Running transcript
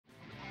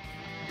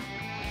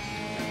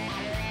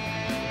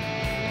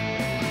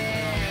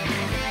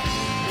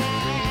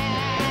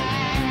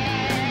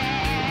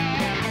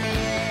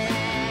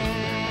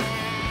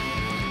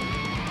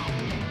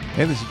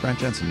Hey, this is Brent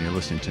Jensen. You're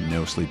listening to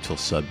No Sleep Till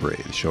Sudbury,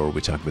 the show where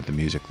we talk about the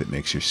music that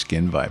makes your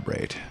skin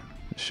vibrate.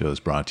 The show is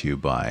brought to you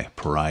by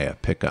Pariah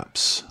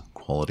Pickups,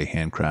 quality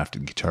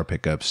handcrafted guitar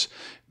pickups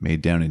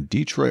made down in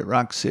Detroit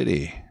Rock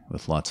City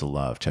with lots of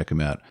love. Check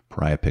them out,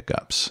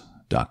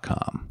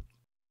 pariahpickups.com.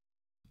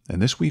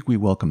 And this week we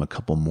welcome a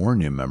couple more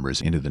new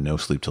members into the No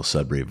Sleep Till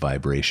Sudbury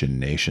Vibration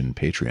Nation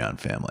Patreon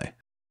family.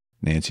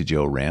 Nancy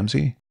Jo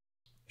Ramsey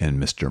and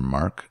Mr.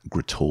 Mark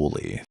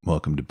Gratoli.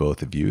 Welcome to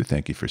both of you.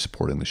 Thank you for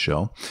supporting the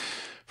show.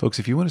 Folks,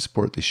 if you want to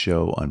support the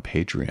show on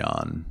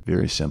Patreon,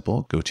 very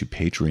simple. Go to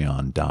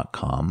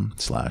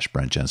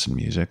patreon.com/Brent Jensen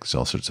Music. There's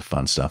all sorts of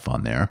fun stuff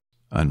on there.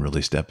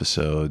 Unreleased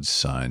episodes,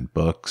 signed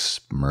books,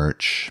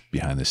 merch,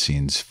 behind the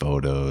scenes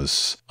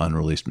photos,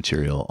 unreleased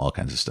material, all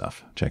kinds of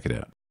stuff. Check it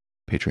out.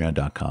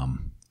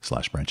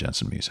 Patreon.com/Brent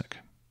Jensen Music.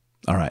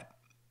 All right.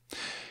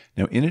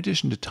 Now, in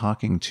addition to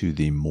talking to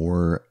the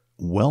more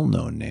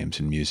well-known names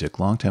in music,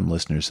 longtime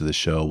listeners of the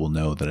show will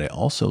know that I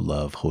also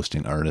love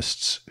hosting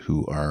artists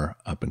who are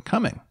up and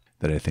coming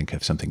that I think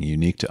have something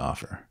unique to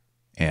offer.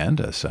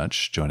 And as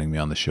such, joining me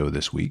on the show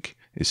this week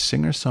is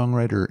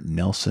singer-songwriter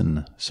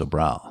Nelson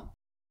Sobral.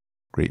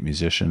 Great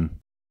musician,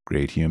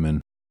 great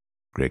human,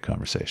 great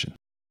conversation.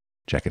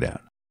 Check it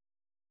out.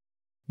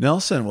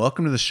 Nelson,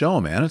 welcome to the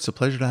show, man. It's a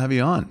pleasure to have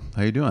you on.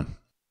 How you doing?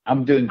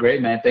 I'm doing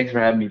great, man. Thanks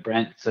for having me,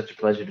 Brent. It's such a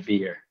pleasure to be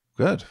here.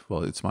 Good.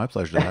 Well, it's my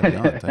pleasure to have you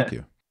on. Thank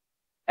you.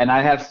 And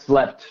I have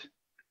slept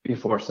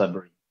before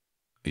Sudbury.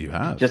 You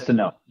have? Just to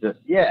know.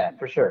 Yeah,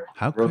 for sure.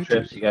 How Road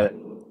could trips,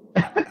 you?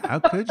 How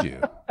could you?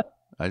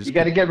 You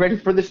got to get ready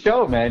for the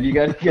show, man. You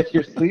got to get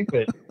your sleep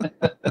in.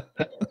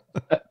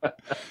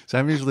 So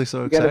I'm usually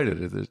so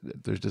excited.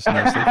 There's just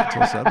no sleep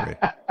until Sudbury.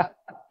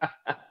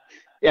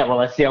 Yeah,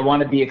 well, I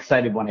want to be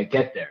excited when I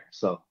get there.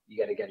 So you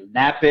got to get a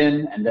nap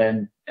in, and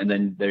then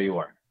there you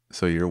are.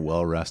 So you're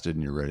well rested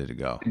and you're ready to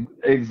go.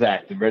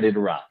 Exactly, ready to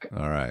rock.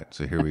 All right,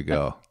 so here we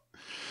go.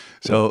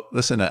 So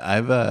listen,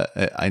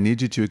 I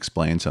need you to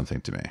explain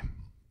something to me.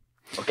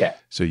 Okay.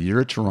 So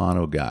you're a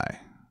Toronto guy.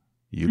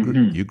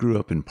 You grew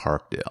up in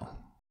Parkdale.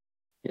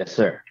 Yes,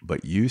 sir.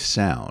 But you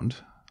sound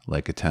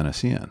like a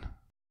Tennessean.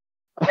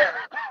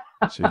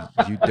 So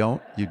you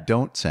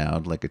don't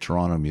sound like a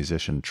Toronto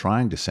musician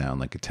trying to sound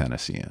like a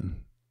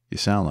Tennessean. You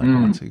sound like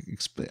one. So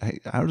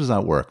how does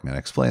that work, man?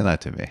 Explain that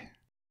to me.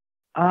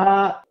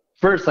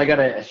 First, I got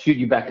to shoot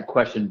you back a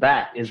question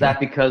back. Is Sure. that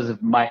because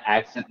of my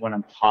accent when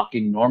I'm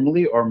talking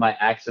normally, or my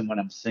accent when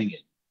I'm singing,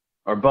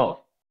 or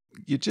both?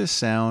 You just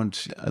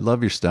sound, I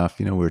love your stuff.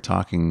 You know, we were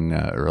talking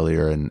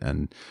earlier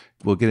and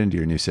we'll get into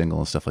your new single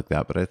and stuff like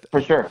that. But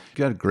For sure. You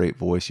got a great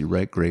voice. You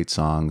write great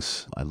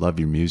songs. I love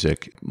your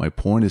music. My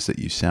point is that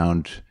you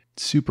sound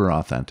super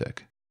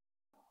authentic.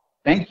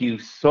 Thank you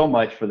so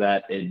much for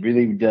that. It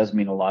really does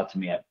mean a lot to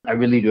me. I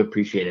really do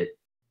appreciate it.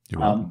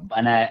 You're welcome.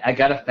 And I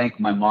got to thank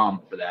my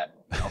mom for that.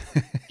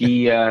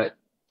 She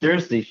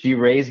seriously, she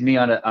raised me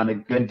on a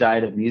good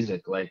diet of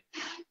music. Like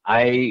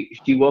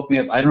she woke me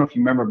up. I don't know if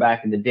you remember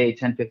back in the day,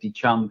 1050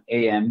 Chum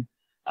AM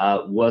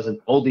was an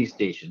oldie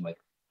station, like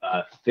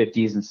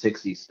 50s and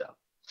 60s stuff.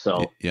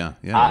 So yeah.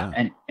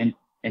 And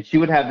she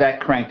would have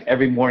that cranked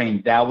every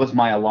morning. That was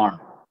my alarm.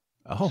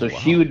 Oh, so wow.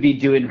 she would be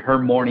doing her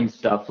morning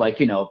stuff, like,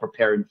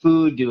 preparing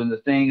food, doing the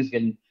things,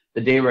 getting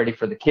the day ready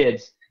for the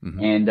kids.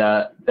 Mm-hmm. And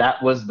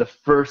that was the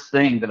first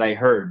thing that I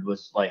heard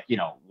was like,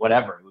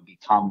 whatever. It would be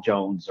Tom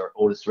Jones or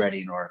Otis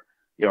Redding or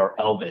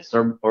Elvis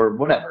or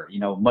whatever,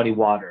 Muddy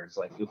Waters,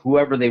 like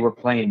whoever they were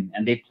playing.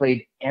 And they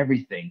played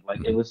everything.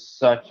 Like it was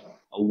such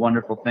a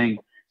wonderful thing.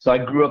 So I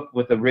grew up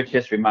with a rich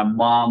history. My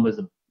mom was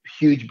a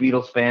huge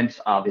Beatles fan,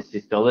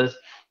 obviously still is.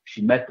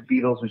 She met the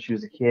Beatles when she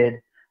was a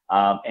kid.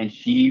 And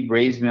she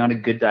raised me on a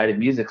good diet of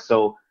music.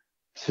 So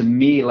to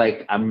me,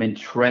 like I'm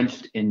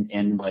entrenched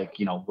in like,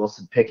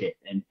 Wilson Pickett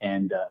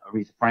and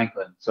Aretha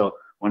Franklin. So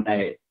when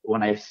I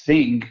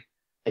sing,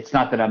 it's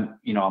not that I'm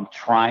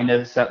trying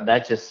to set,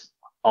 that's just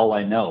all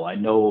I know. I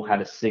know how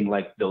to sing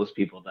like those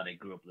people that I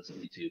grew up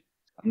listening to.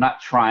 I'm not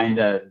trying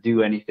to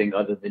do anything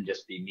other than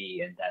just be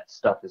me. And that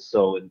stuff is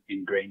so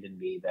ingrained in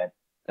me that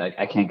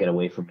I can't get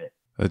away from it.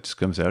 It just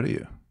comes out of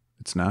you.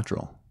 It's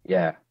natural.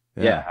 Yeah,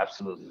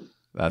 absolutely.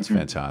 That's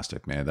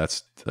fantastic, man.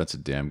 That's a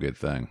damn good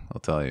thing. I'll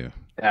tell you.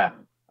 Yeah.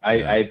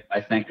 I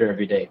thank her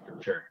every day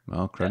for sure.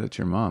 Well, credit to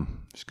your mom.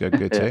 She's got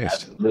good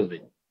taste.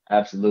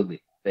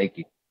 Absolutely. Thank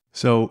you.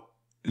 So,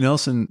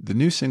 Nelson, the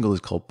new single is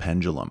called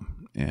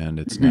Pendulum, and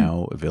it's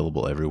now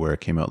available everywhere.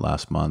 It came out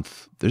last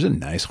month. There's a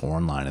nice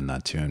horn line in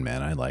that tune,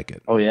 man. I like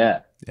it. Oh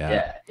yeah.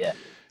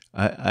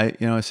 I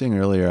was saying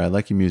earlier, I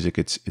like your music.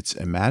 It's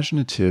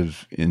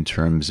imaginative in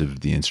terms of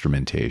the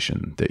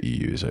instrumentation that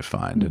you use, I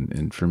find.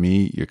 And for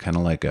me, you're kind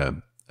of like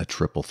a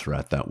triple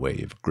threat that way.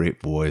 You have a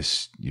great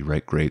voice, you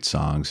write great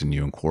songs, and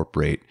you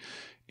incorporate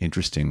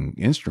interesting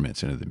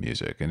instruments into the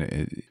music.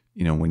 And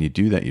when you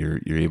do that,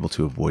 you're able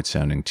to avoid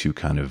sounding too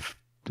kind of,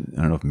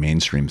 I don't know if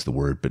mainstream's the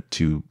word, but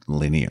too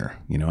linear.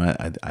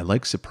 I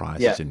like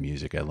surprises in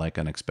music. I like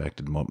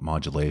unexpected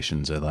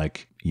modulations. I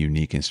like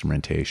unique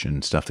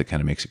instrumentation, stuff that kind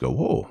of makes you go,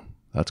 whoa,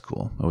 That's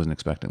cool. I wasn't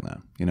expecting that,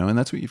 and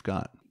that's what you've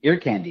got. Ear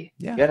candy.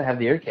 Yeah. You got to have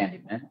the ear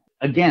candy, man.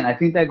 Again, I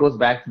think that goes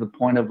back to the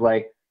point of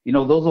like,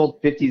 those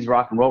old 50s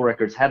rock and roll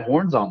records had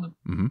horns on them.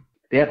 Mm-hmm.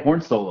 They had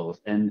horn solos,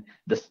 and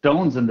the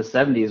Stones in the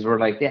 70s were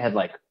like, they had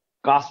like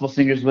gospel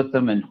singers with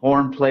them and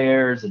horn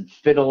players and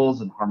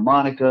fiddles and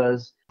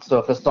harmonicas. So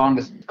if a song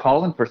is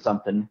calling for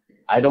something,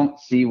 I don't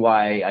see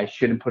why I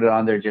shouldn't put it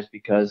on there just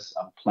because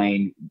I'm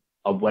playing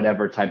a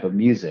whatever type of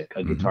music,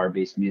 a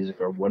guitar-based music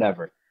or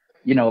whatever.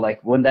 Like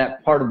when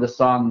that part of the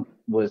song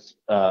was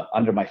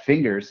under my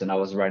fingers and I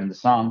was writing the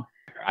song,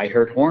 I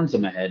heard horns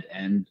in my head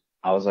and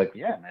I was like,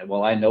 yeah, man,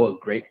 well, I know a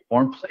great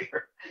horn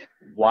player.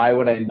 Why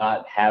would I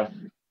not have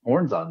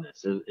horns on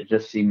this? It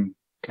just seemed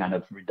kind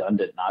of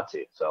redundant not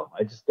to. So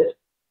I just did.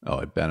 Oh,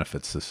 it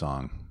benefits the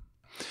song.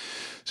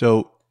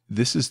 So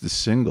this is the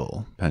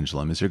single,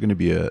 Pendulum. Is there going to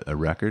be a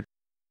record?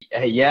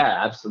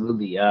 Yeah,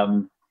 absolutely.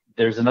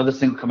 There's another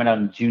single coming out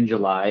in June,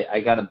 July. I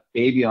got a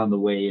baby on the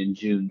way in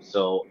June.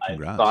 So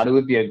Congrats. I thought it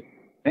would be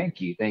thank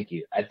you.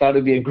 I thought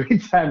it'd be a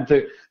great time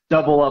to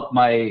double up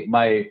my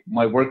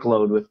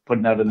workload with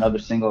putting out another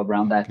single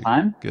around that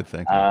time. Good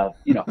thinking.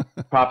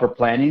 Proper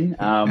planning.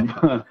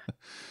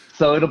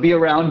 So it'll be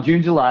around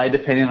June, July,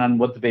 depending on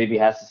what the baby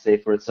has to say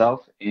for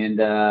itself. And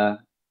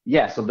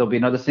so there'll be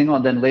another single,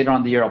 and then later on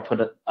in the year I'll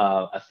put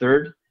a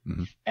third,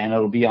 and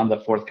it'll be on the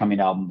forthcoming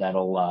album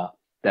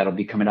that'll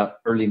be coming out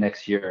early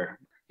next year.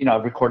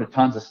 I've recorded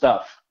tons of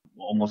stuff,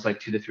 almost like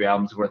 2 to 3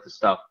 albums worth of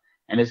stuff.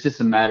 And it's just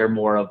a matter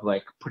more of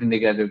like putting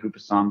together a group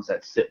of songs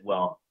that sit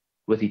well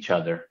with each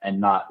other and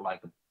not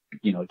like,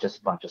 just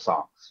a bunch of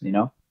songs,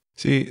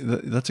 See,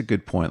 that's a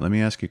good point. Let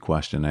me ask you a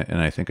question. And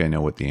I think I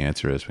know what the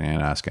answer is, but I'm going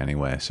to ask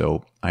anyway.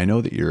 So I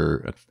know that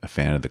you're a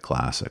fan of the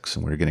classics,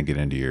 and we're going to get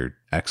into your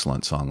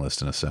excellent song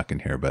list in a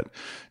second here, but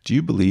do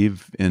you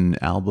believe in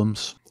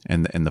albums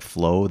and the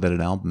flow that an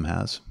album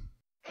has?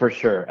 For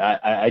sure.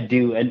 I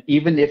do. And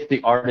even if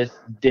the artist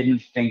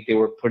didn't think they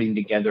were putting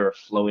together a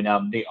flowing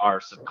album, they are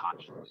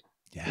subconsciously.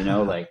 Yeah.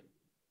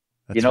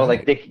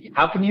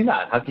 How can you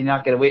not? How can you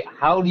not get away?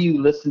 How do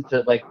you listen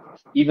to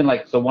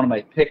so one of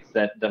my picks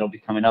that'll be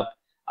coming up,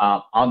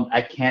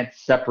 I can't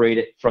separate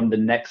it from the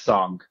next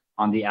song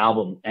on the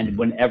album. And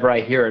whenever I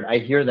hear it, I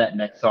hear that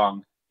next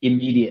song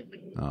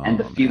immediately and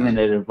the feeling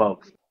it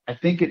evokes. I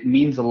think it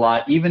means a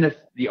lot, even if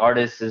the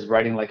artist is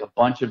writing like a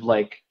bunch of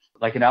like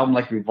an album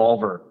like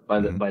Revolver by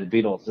the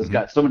Beatles. It's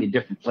got so many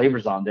different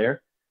flavors on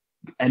there,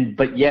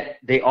 but yet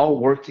they all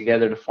work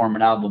together to form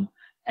an album.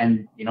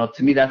 And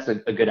to me, that's a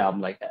good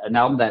album, like an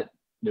album that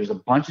there's a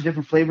bunch of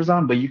different flavors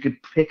on, but you could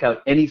pick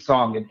out any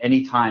song at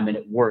any time and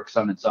it works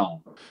on its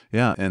own.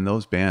 Yeah, and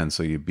those bands,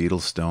 so you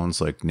Beatles, Stones,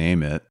 like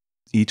name it,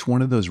 each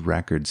one of those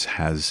records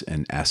has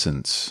an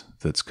essence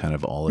that's kind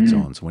of all its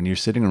own. So when you're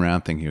sitting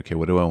around thinking, okay,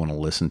 what do I want to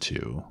listen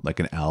to? Like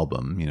an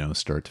album,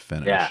 start to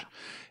finish. Yeah.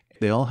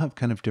 They all have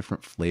kind of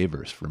different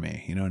flavors for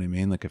me. You know what I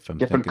mean? Like if I'm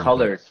different thinking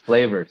colors,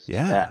 flavors.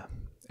 Yeah.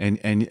 And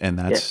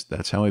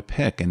that's how I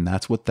pick. And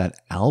that's what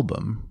that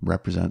album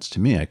represents to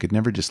me. I could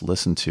never just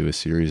listen to a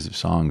series of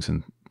songs.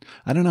 And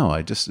I don't know.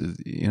 I just,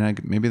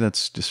 maybe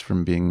that's just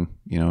from being,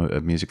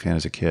 a music fan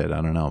as a kid.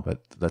 I don't know,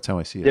 but that's how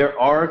I see it. There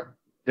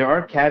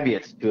are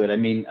caveats to it. I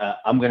mean,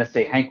 I'm going to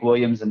say Hank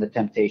Williams and the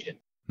Temptations.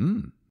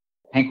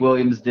 Hank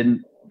Williams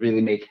didn't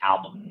really make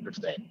albums per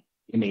se.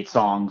 He made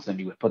songs and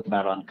he would put them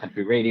out on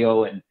country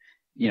radio, and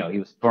he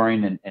was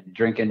touring and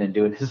drinking and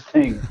doing his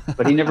thing,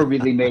 but he never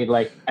really made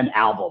like an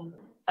album.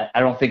 I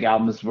don't think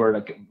albums were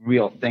like a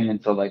real thing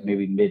until like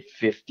maybe mid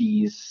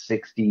 50s,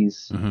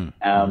 60s.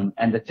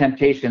 And the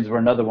Temptations were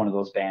another one of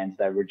those bands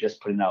that were just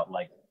putting out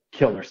like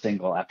killer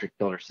single after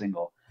killer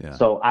single. Yeah.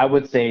 So I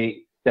would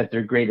say that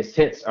their greatest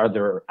hits are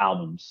their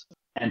albums.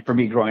 And for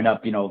me growing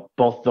up,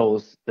 both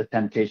those, the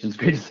Temptations'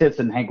 greatest hits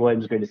and Hank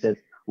Williams' greatest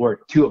hits, were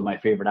two of my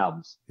favorite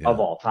albums of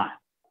all time.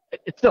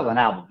 It's still an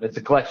album. It's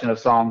a collection of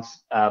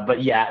songs.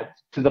 But yeah,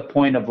 to the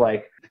point of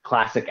like the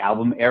classic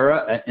album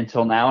era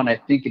until now. And I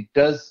think it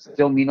does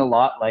still mean a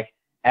lot. Like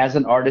as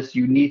an artist,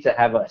 you need to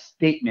have a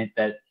statement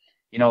that,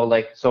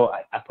 so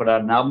I put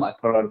out an album, I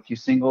put out a few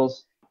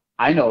singles.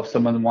 I know if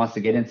someone wants to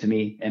get into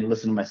me and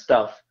listen to my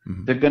stuff,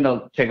 they're going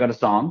to check out a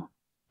song.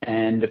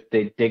 And if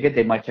they dig it,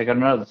 they might check out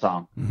another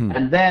song.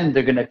 And then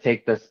they're going to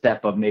take the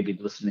step of maybe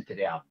listening to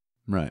the album.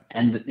 Right.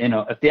 And,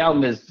 if the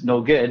album is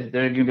no good,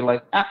 they're going to be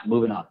like,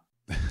 moving on.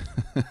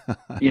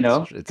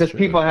 Because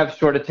people have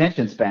short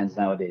attention spans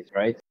nowadays,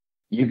 right?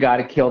 You got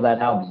to kill that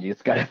album.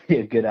 It's got to be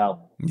a good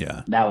album.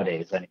 Yeah.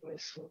 Nowadays,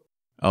 anyways.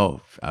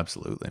 Oh,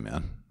 absolutely,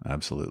 man.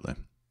 Absolutely.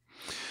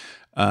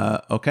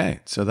 Okay,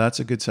 so that's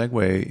a good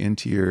segue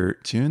into your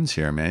tunes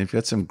here, man. You've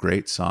got some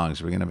great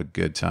songs. We're going to have a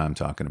good time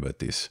talking about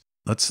these.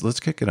 Let's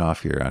kick it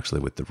off here,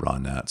 actually, with the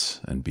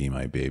Ronettes and Be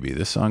My Baby.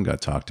 This song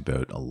got talked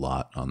about a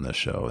lot on this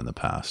show in the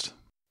past.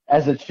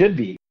 As it should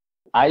be.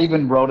 I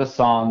even wrote a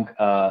song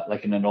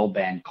like in an old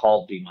band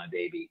called Be My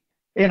Baby.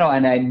 And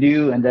I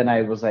knew, and then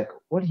I was like,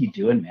 what are you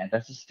doing, man?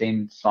 That's the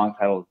same song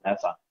title as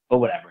that song. But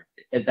whatever.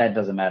 That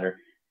doesn't matter.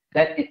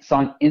 That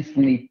song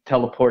instantly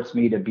teleports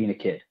me to being a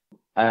kid.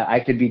 I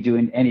could be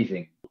doing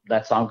anything.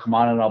 That song come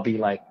on and I'll be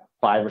like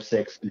 5 or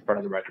 6 in front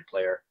of the record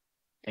player,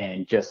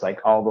 and just like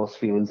all those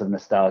feelings of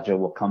nostalgia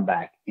will come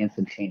back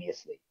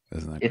instantaneously.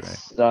 Isn't that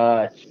It's great?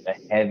 such a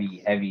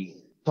heavy, heavy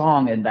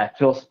song, and that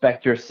Phil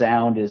Spector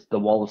sound is the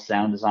wall of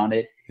sound is on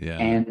it. Yeah.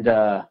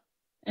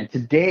 And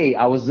today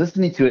I was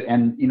listening to it,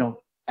 and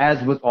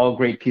as with all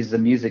great pieces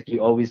of music,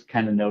 you always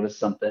kind of notice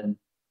something,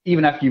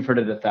 even after you've heard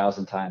it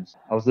 1,000 times.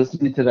 I was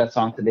listening to that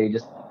song today,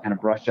 just to kind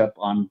of brush up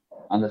on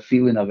the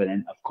feeling of it,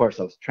 and of course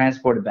I was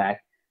transported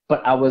back.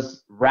 But I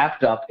was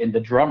wrapped up in the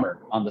drummer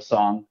on the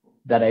song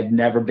that I've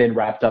never been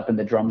wrapped up in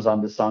the drums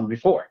on this song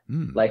before.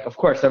 Like, of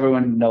course,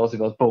 everyone knows it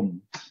goes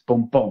boom,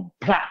 boom, boom,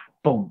 plap,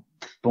 boom,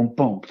 boom,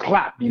 boom,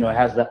 clap. It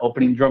has the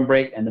opening drum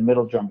break and the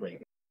middle drum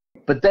break.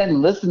 But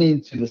then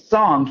listening to the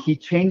song, he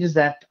changes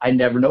that. I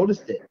never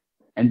noticed it.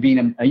 And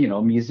being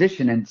a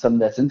musician and someone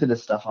that's into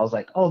this stuff, I was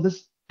like, oh,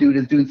 this dude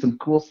is doing some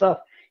cool stuff.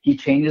 He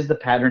changes the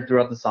pattern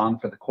throughout the song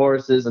for the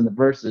choruses and the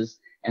verses.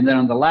 And then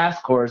on the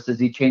last choruses,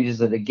 he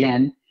changes it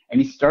again. And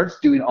he starts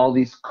doing all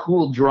these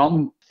cool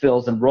drum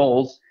fills and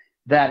rolls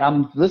that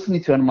I'm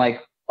listening to, and I'm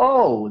like,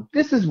 oh,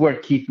 this is where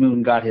Keith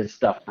Moon got his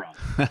stuff from.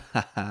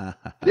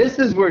 This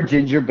is where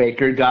Ginger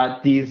Baker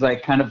got these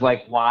like kind of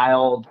like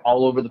wild,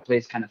 all over the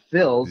place kind of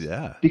fills.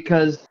 Yeah.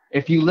 Because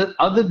if you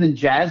other than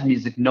jazz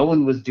music, no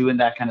one was doing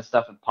that kind of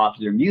stuff in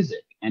popular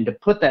music. And to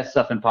put that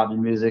stuff in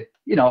popular music,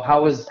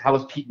 how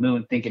was Pete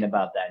Moon thinking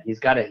about that? He's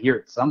got to hear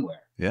it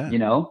somewhere. Yeah.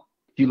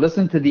 If you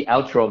listen to the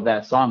outro of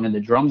that song and the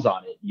drums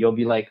on it, you'll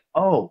be like,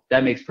 oh,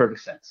 that makes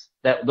perfect sense.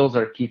 Those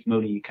are Keith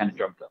Mooney kind of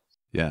drum fills.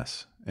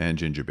 Yes. And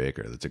Ginger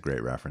Baker. That's a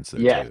great reference there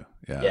too.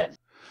 Yeah. Yes.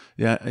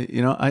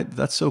 Yeah.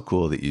 That's so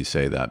cool that you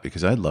say that,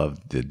 because I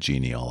love the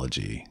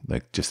genealogy,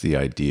 like just the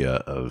idea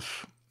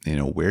of,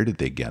 where did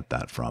they get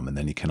that from? And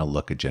then you kind of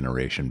look a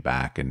generation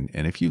back, and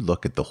if you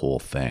look at the whole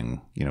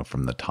thing,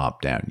 from the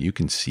top down, you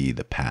can see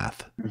the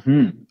path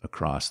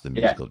across the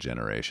musical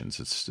generations.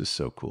 It's just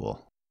so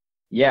cool.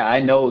 Yeah, I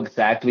know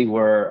exactly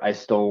where I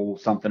stole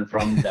something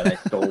from that I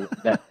stole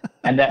that,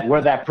 and that where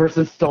that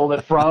person stole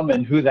it from,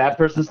 and who that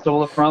person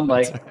stole it from.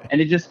 Like,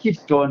 and it just keeps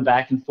going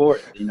back and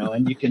forth,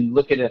 and you can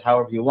look at it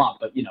however you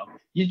want, but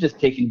you're just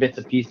taking bits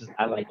and pieces.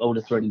 I like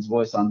Otis Redding's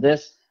voice on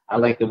this. I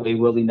like the way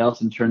Willie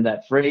Nelson turned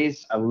that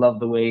phrase. I love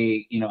the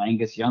way,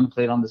 Angus Young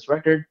played on this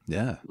record.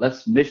 Yeah.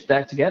 Let's mish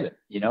that together,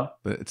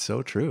 But it's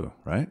so true,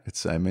 right?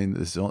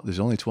 There's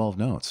only 12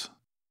 notes.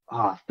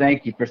 Oh,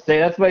 thank you for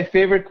saying that's my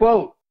favorite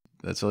quote.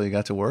 That's all you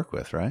got to work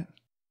with, right?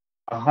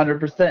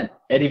 100%.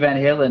 Eddie Van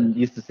Halen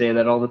used to say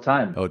that all the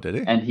time. Oh, did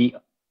he?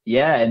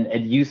 And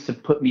and used to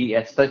put me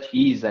at such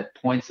ease at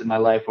points in my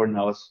life when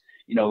I was,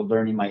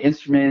 learning my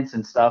instruments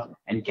and stuff,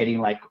 and getting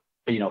like,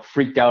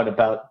 freaked out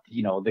about,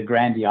 the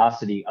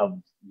grandiosity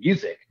of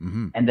music.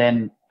 Mm-hmm. And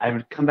then I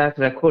would come back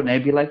to that quote and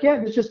I'd be like,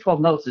 yeah, it's just 12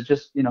 notes. It's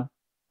just,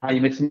 how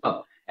you mix them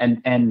up.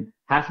 And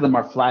half of them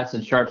are flats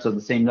and sharps of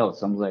the same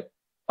notes. So I'm like,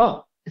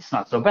 oh, it's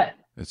not so bad.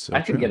 It's so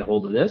I can true. get a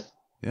hold of this.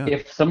 Yeah.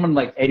 If someone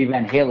like Eddie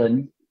Van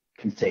Halen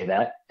can say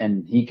that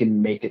and he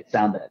can make it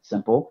sound that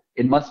simple,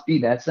 it must be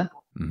that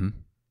simple. Mm-hmm.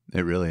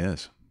 It really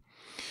is.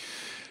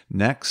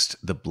 Next,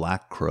 the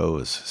Black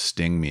Crowes,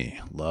 Sting Me.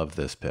 Love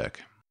this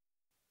pick.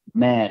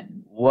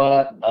 Man,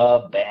 what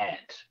a band.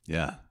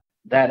 Yeah.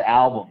 That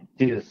album,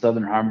 dude,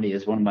 Southern Harmony,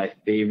 is one of my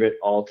favorite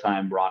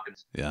all-time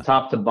rockers. Yeah.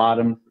 Top to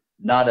bottom,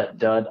 not a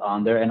dud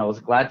on there. And I was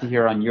glad to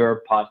hear on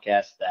your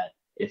podcast that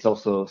it's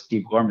also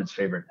Steve Gorman's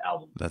favorite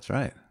album. That's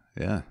right.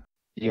 Yeah.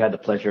 You had the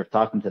pleasure of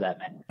talking to that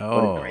man.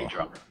 Oh, what a great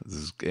drummer.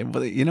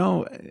 But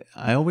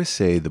I always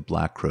say the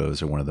Black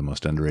Crowes are one of the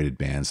most underrated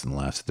bands in the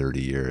last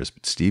 30 years,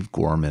 but Steve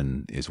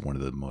Gorman is one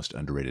of the most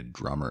underrated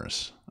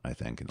drummers, I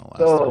think, in the last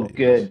 30 years. So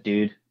good,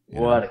 dude.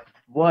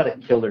 What a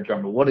killer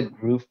drummer. What a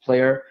groove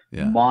player.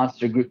 Yeah.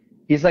 Monster groove.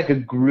 He's like a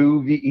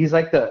groovy, he's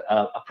like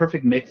a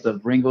perfect mix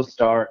of Ringo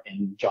Starr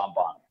and John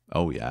Bonham.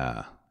 Oh,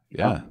 yeah.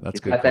 Yeah, that's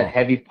good. He's got that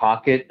heavy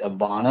pocket of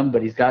Bonham,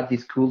 but he's got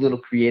these cool little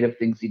creative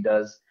things he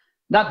does.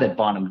 Not that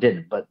Bonham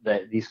didn't, but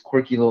these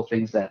quirky little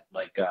things that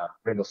like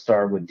Ringo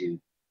Starr would do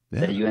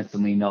that you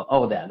instantly know,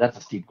 oh, that's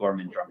a Steve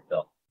Gorman drum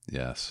fill.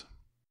 Yes.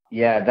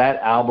 Yeah, that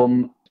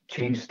album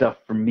changed stuff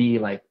for me.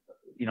 Like,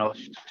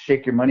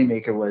 Shake Your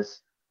Moneymaker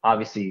was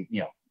obviously,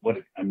 what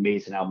an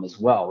amazing album as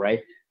well, right?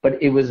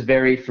 But it was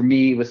for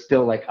me, it was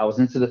still like I was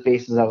into the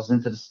Faces, I was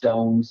into the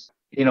Stones.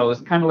 It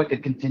was kind of like a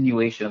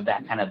continuation of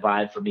that kind of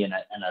vibe for me, and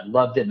I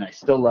loved it, and I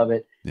still love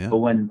it. Yeah. But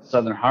when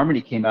Southern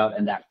Harmony came out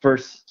and that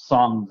first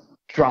song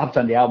dropped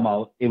on the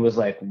album, it was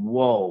like,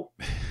 whoa,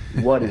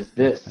 what is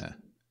this?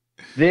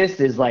 This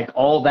is like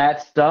all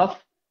that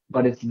stuff,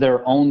 but it's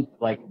their own,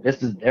 like,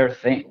 this is their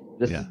thing.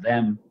 This is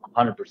them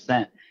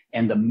 100%.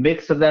 And the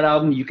mix of that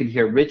album, you can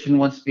hear Rich in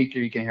one speaker,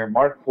 you can hear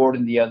Mark Ford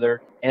in the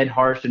other, Ed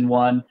Harsh in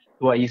one,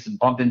 who I used to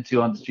bump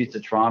into on the streets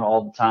of Toronto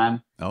all the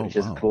time, which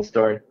is a cool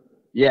story.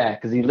 Yeah,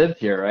 because he lived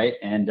here, right?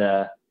 And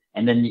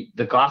then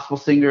the gospel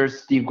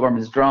singers, Steve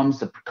Gorman's drums,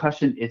 the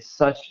percussion,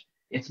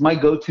 it's my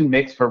go-to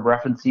mix for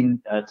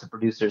referencing to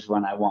producers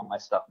when I want my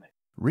stuff mixed.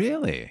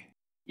 Really?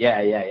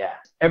 Yeah.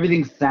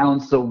 Everything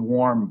sounds so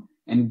warm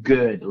and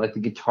good. Like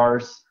the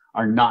guitars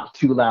are not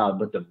too loud,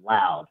 but they're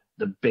loud.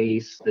 the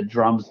bass, the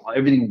drums,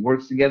 everything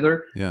works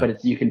together, Yeah.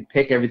 but you can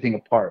pick everything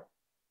apart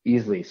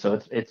easily. So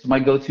it's my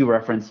go-to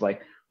reference.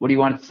 Like, what do you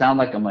want it to sound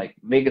like? I'm like,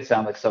 make it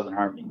sound like Southern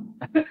Harmony.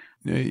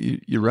 Yeah,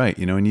 you're right.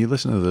 You know, when you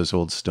listen to those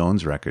old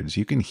Stones records,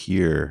 you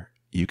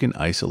can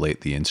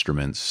isolate the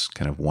instruments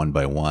kind of one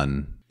by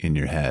one in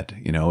your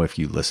head. You know, if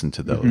you listen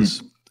to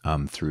those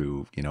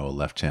through, you know, a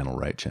left channel,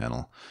 right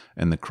channel.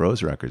 And the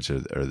Crows records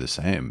are the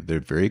same. They're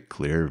very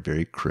clear,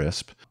 very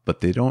crisp, but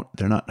they're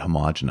not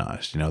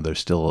homogenized. You know, there's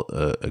still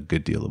a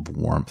good deal of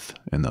warmth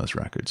in those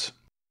records.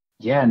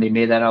 Yeah, and they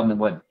made that album in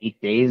what,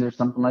 8 days or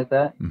something like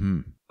that.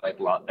 Mm-hmm. Like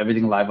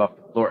everything live off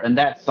the floor. And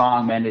that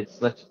song, man, it's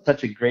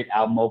such a great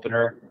album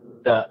opener.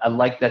 I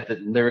like that the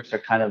lyrics are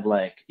kind of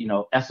like, you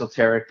know,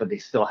 esoteric, but they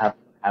still have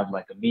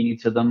like a meaning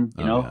to them.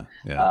 You know,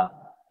 yeah.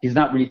 He's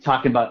not really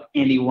talking about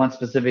any one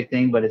specific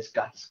thing, but it's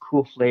got this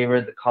cool flavor,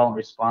 the call and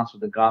response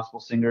with the gospel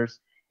singers.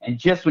 And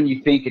just when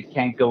you think it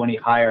can't go any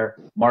higher,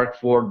 Mark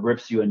Ford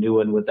rips you a new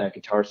one with that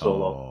guitar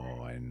solo.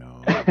 Oh, I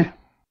know.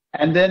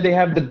 And then they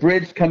have the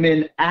bridge come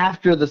in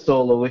after the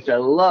solo, which I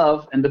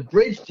love, and the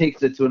bridge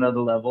takes it to another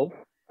level.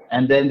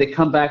 And then they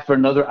come back for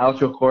another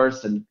outro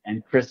chorus, and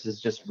Chris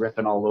is just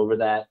riffing all over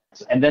that.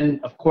 And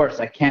then, of course,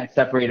 I can't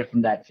separate it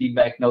from that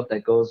feedback note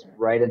that goes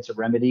right into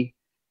Remedy.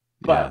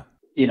 But,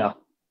 you know,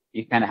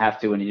 you kind of have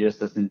to when you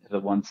just listen to the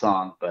one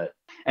song.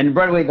 And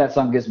right away, that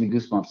song gives me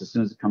goosebumps as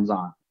soon as it comes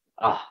on.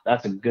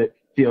 That's a good,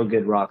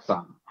 feel-good rock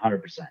song,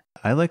 100%.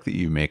 I like that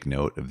you make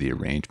note of the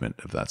arrangement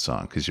of that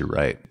song, because you're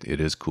right.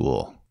 It is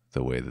cool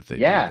the way that they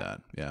do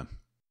that. Yeah.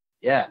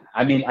 Yeah,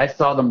 I mean, I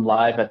saw them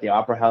live at the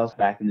Opera House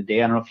back in the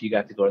day. I don't know if you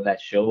got to go to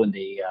that show, and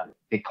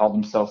they called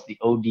themselves the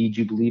OD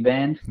Jubilee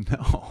Band.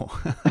 No.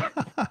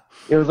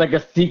 It was like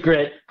a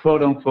secret,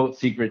 quote unquote,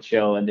 secret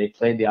show, and they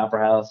played the Opera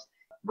House.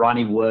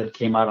 Ronnie Wood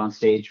came out on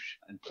stage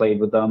and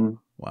played with them.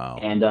 Wow.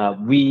 And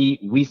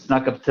we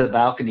snuck up to the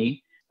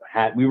balcony.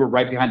 We were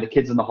right behind the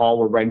kids in the hall.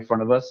 Were right in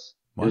front of us.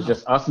 Wow. It was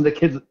just us and the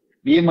kids,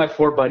 me and my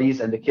 4 buddies,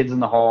 and the kids in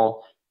the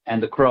hall.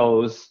 And the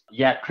Crows,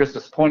 Chris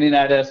was pointing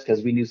at us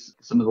because we knew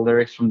some of the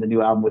lyrics from the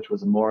new album, which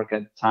was Amorica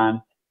at the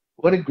time.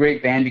 What a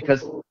great band,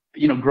 because,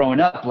 you know, growing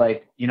up,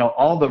 like, you know,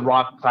 all the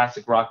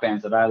classic rock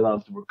bands that I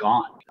loved were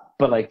gone.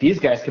 But, like, these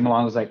guys came along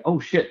and was like, oh,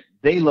 shit,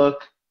 they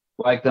look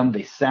like them.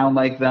 They sound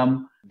like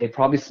them. They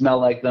probably smell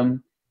like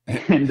them.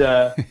 And,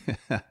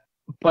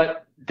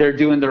 but they're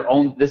doing their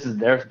own, this is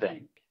their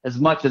thing. As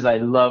much as I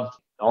loved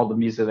all the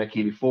music that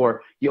came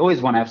before, you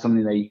always want to have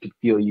something that you could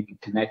feel you can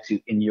connect to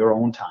in your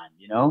own time,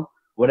 you know?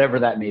 Whatever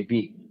that may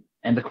be.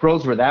 And the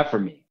Crows were that for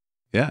me.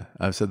 Yeah,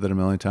 I've said that a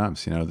million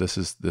times. You know,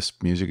 this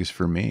music is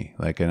for me.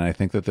 Like, and I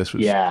think that this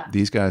was,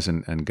 these guys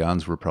and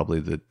Guns were probably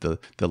the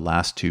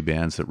last 2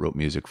 bands that wrote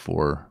music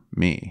for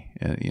me,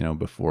 and, you know,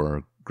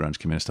 before grunge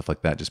came in and stuff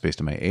like that, just based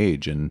on my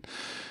age. And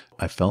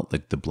I felt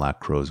like the Black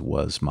Crowes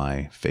was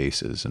my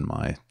Faces and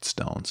my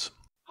Stones.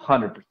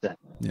 100%.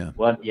 Yeah.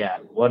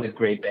 What a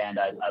great band.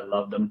 I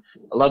love them.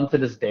 I love them to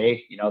this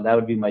day. You know, that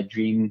would be my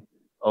dream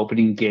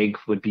opening gig,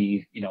 would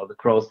be, you know, the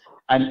Crows.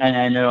 And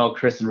I know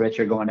Chris and Rich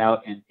are going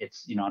out, and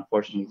it's, you know,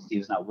 unfortunately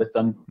Steve's not with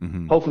them.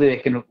 Mm-hmm. Hopefully they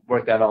can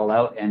work that all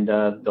out, and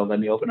they'll let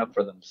me open up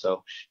for them.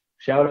 So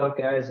shout out,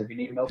 guys, if you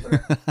need an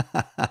opener.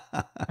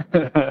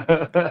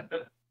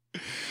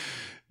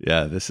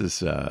 Yeah, this is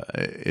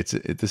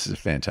this is a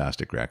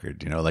fantastic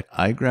record. You know, like,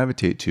 I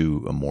gravitate to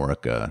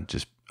Amorica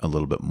just a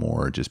little bit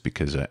more, just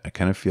because I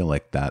kind of feel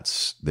like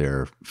that's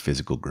their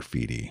physical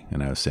graffiti.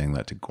 And I was saying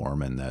that to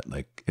Gorman, that,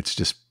 like, it's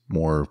just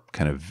more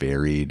kind of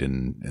varied,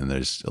 and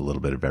there's a little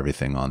bit of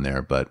everything on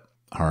there, but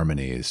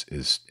harmony is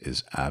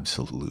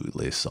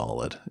absolutely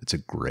solid. It's a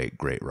great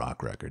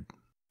rock record.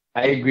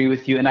 I agree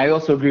with you, and I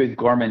also agree with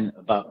Gorman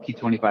about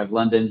P25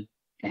 London.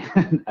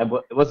 And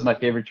it wasn't my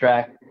favorite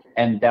track,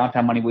 and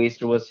Downtown Money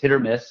Waster was hit or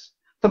miss.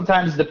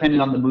 Sometimes, depending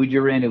on the mood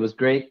you're in, it was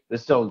great.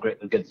 It's still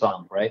a good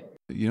song, right?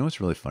 You know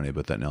what's really funny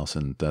about that,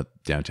 Nelson, that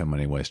Downtown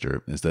Money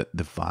Waster, is that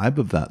the vibe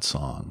of that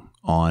song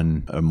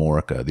on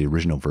Amorica, the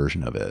original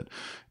version of it,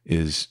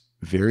 is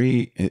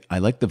I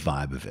like the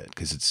vibe of it,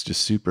 because it's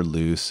just super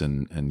loose,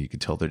 and you can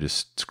tell they're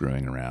just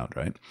screwing around,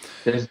 right?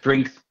 There's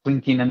drinks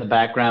clinking in the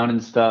background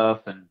and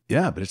stuff. And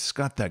yeah, but it's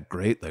got that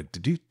great, like,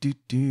 do,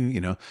 you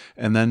know.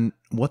 And then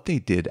what they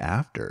did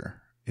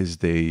after is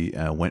they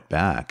went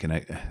back, and I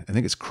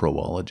think it's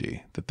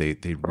Crowology, that they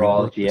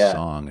rewrote the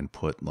song and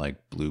put, like,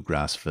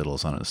 bluegrass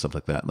fiddles on it and stuff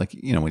like that. Like,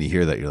 you know, when you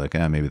hear that, you're like,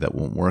 maybe that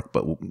won't work.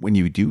 But when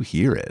you do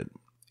hear it,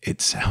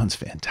 it sounds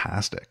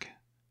fantastic.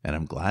 And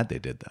I'm glad they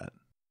did that.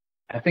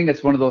 I think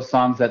it's one of those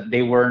songs that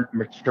they weren't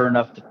mature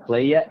enough to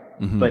play yet,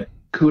 but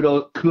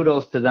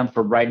kudos to them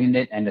for writing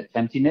it and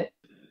attempting it.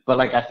 But,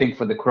 like, I think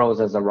for the Crows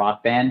as a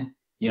rock band,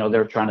 you know,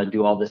 they're trying to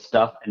do all this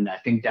stuff, and I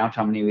think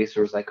Downtown Money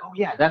Waster was like, oh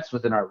yeah, that's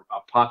within our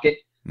pocket.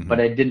 Mm-hmm. But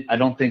I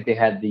don't think they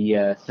had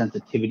the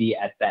sensitivity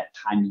at that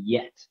time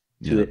yet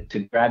to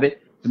grab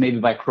it. So maybe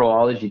by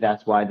Crowology,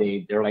 that's why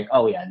they're like,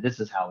 oh yeah, this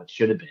is how it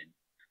should have been,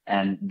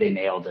 and they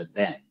nailed it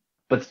then.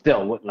 But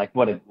still, what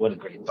a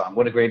great song,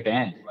 what a great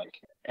band. Like,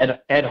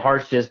 Ed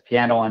Harsh's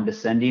piano on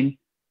Descending.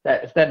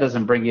 If that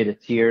doesn't bring you to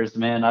tears,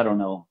 man, I don't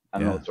know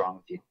what's wrong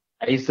with you.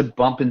 I used to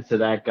bump into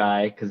that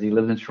guy because he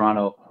lived in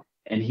Toronto,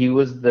 and he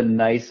was the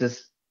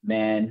nicest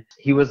man.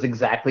 He was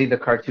exactly the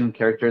cartoon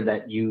character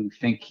that you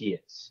think he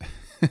is,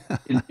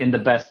 in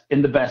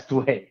the best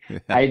way. Yeah.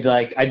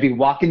 I'd be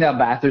walking down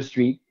Bathurst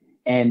Street,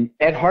 and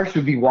Ed Harsh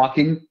would be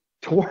walking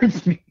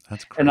towards me,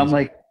 That's crazy. and I'm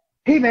like,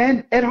 "Hey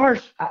man, Ed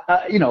Harsh,"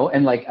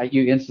 and like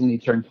you instantly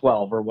turn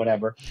 12 or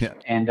whatever, Yeah.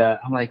 and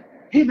I'm like,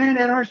 "Hey man,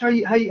 Ed Harsh, how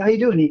you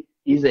doing?"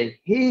 He's like,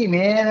 "Hey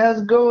man,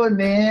 how's it going,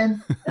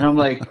 man?" And I'm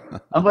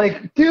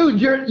like,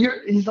 "Dude, you're."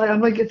 He's like,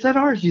 "I'm like, it's Ed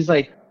Harsh." He's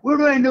like, "Where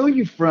do I know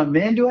you from,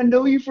 man? Do I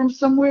know you from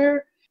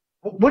somewhere?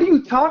 What are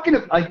you talking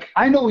about? Like,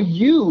 I know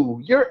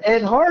you. You're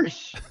Ed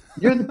Harsh.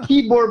 You're the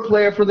keyboard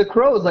player for the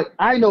Crows. Like,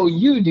 I know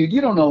you, dude. You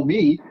don't know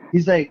me."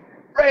 He's like,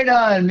 "Right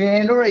on,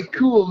 man. All right,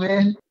 cool,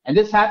 man." And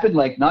this happened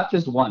like not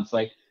just once,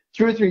 like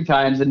 2 or 3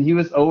 times, and he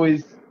was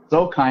always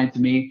so kind to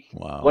me.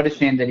 Wow. What a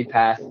shame that he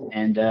passed.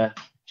 And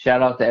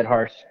shout out to Ed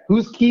Harsh,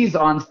 whose keys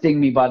on Sting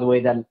Me, by the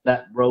way,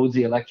 that Rhodes,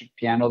 the electric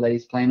piano that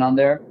he's playing on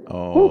there.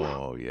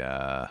 Oh,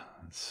 yeah.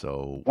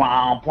 So.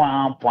 Womp,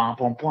 womp, womp,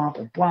 womp,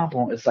 womp, womp,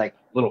 womp. It's like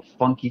a little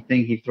funky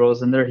thing he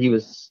throws in there. He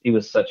was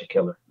such a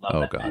killer.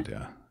 Love that, God,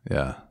 man.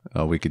 yeah.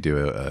 Oh, we could do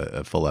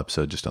a full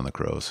episode just on the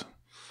Crows.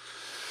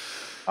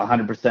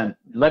 100%.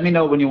 Let me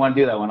know when you want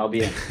to do that one. I'll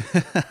be in.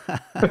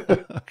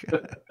 Okay.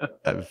 I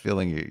have a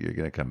feeling you're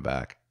going to come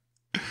back.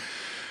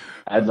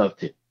 I'd love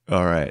to.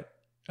 All right.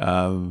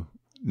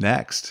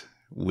 Next,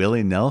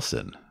 Willie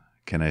Nelson.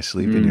 Can I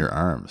Sleep in Your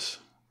Arms?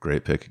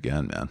 Great pick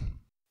again, man.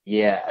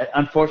 Yeah,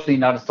 unfortunately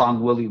not a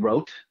song Willie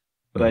wrote,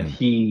 but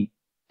he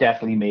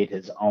definitely made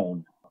his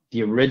own.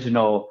 The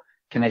original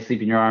Can I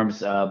Sleep in Your Arms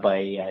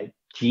by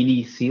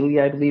Jeannie Seeley,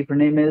 I believe her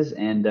name is,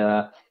 and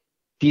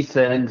she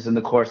sings in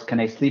the chorus, "Can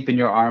I sleep in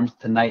your arms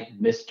tonight,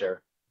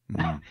 mister?"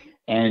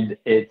 And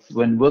it's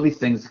when Willie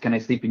sings, "Can I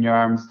sleep in your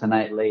arms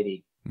tonight,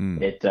 lady?"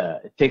 It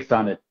takes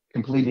on a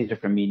completely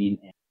different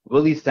meaning.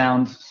 Willie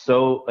sounds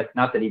so, like,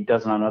 not that he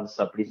doesn't on other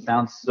stuff, but he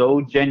sounds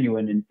so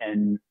genuine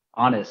and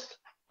honest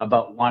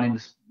about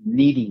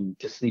needing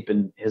to sleep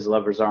in his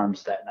lover's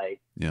arms that night.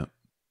 Yeah.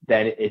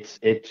 That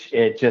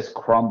it just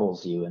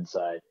crumbles you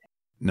inside.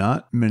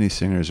 Not many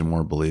singers are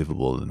more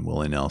believable than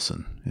Willie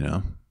Nelson, you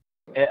know?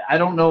 I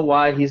don't know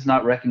why he's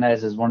not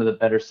recognized as one of the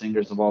better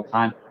singers of all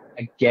time.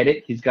 I get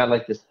it. He's got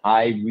like this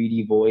high,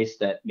 reedy voice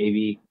that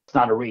maybe it's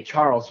not a Ray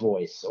Charles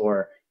voice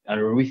or an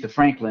Aretha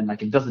Franklin.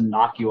 Like, it doesn't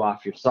knock you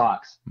off your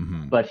socks,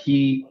 but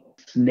he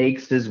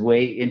snakes his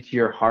way into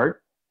your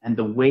heart. And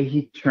the way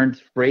he turns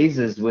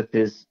phrases with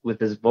his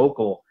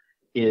vocal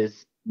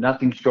is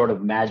nothing short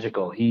of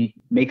magical. He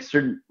makes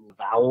certain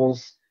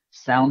vowels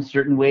sound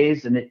certain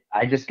ways, and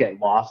I just get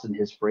lost in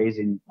his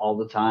phrasing all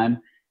the time.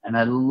 And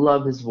I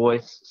love his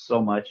voice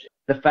so much.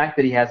 The fact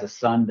that he has a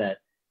son that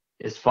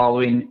is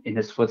following in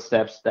his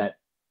footsteps that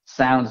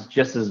sounds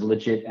just as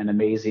legit and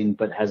amazing,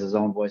 but has his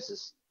own voice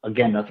is,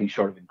 again, nothing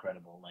short of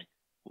incredible. Like,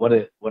 what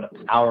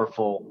a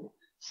powerful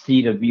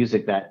seed of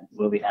music that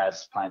Willie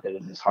has planted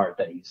in his heart,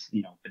 that he's,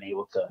 been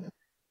able to,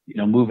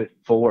 move it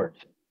forward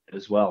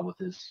as well with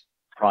his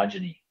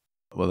progeny.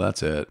 Well,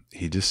 that's it.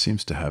 He just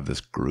seems to have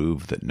this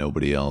groove that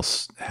nobody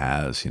else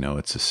has.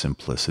 It's a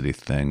simplicity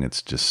thing.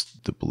 It's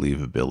just the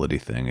believability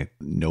thing.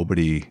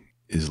 Nobody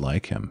is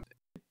like him.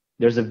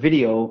 There's a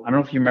video, I don't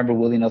know if you remember,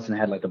 Willie Nelson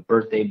had like a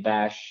birthday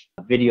bash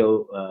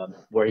video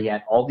where he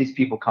had all these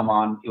people come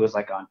on. It was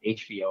like on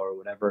HBO or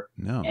whatever.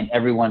 No. And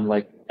everyone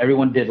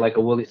did like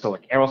a Willie. So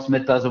like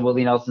Aerosmith does a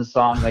Willie Nelson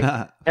song,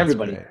 like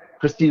everybody, great.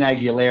 Christina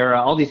Aguilera,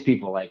 all these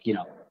people,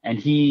 and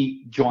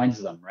he joins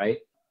them, right?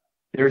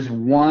 There's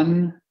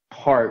one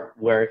part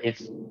where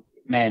it's,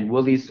 man,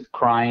 Willie's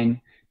crying.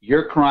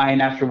 You're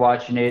crying after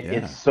watching it. Yeah.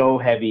 It's so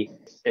heavy.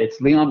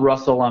 It's Leon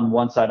Russell on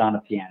one side on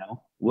a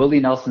piano, Willie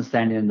Nelson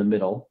standing in the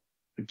middle,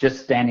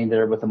 just standing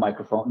there with a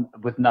microphone,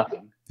 with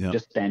nothing,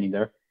 just standing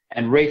there,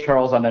 and Ray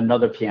Charles on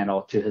another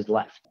piano to his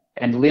left.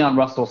 And Leon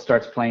Russell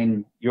starts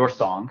playing your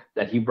song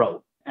that he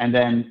wrote. And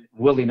then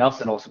Willie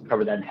Nelson also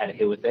covered that and had a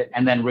hit with it.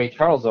 And then Ray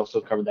Charles also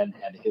covered that and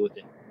had a hit with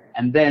it.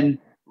 And then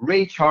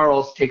Ray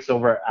Charles takes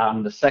over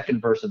on the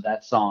second verse of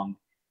that song,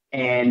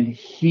 and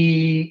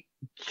he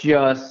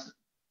just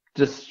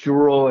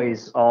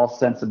destroys all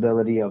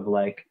sensibility of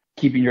like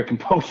keeping your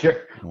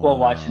composure while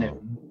watching it.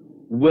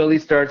 Willie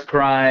starts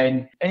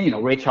crying,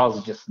 and Ray Charles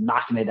is just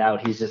knocking it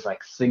out. He's just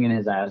like singing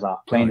his ass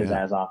off, playing his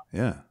ass off.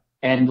 Yeah.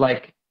 And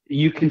like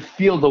you can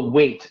feel the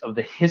weight of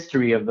the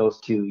history of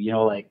those two,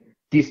 like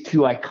these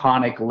two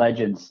iconic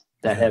legends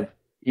that have,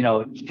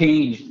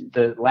 changed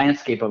the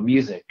landscape of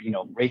music.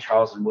 Ray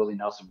Charles and Willie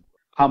Nelson.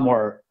 How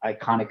more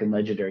iconic and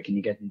legendary can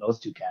you get than those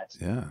two cats?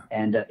 Yeah.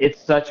 And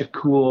it's such a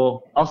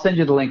cool. I'll send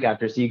you the link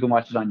after so you can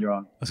watch it on your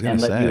own. I was going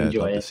to say, I'd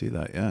love to see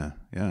that.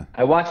 Yeah.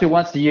 I watch it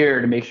once a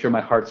year to make sure my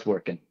heart's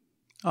working.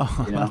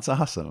 Oh, that's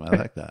awesome. I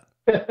like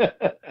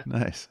that.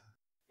 Nice.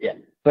 Yeah.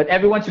 But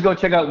everyone should go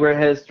check out Where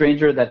Has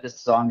Stranger that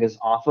this song is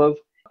off of.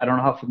 I don't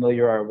know how familiar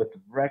you are with the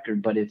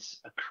record, but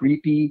it's a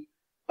creepy,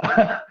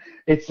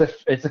 it's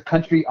a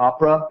country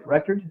opera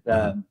record.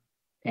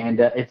 And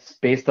it's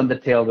based on the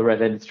tale of the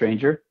Red-Headed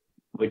Stranger,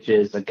 which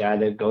is a guy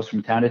that goes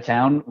from town to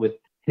town with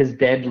his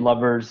dead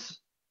lover's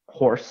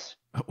horse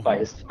by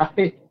his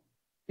side.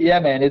 Yeah,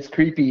 man, it's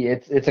creepy.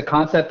 It's a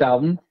concept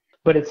album,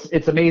 but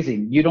it's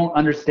amazing. You don't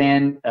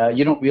understand,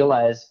 you don't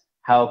realize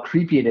how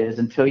creepy it is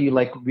until you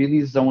like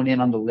really zone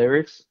in on the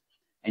lyrics,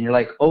 and you're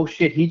like, oh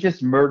shit, he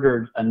just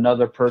murdered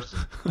another person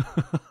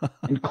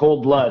in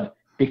cold blood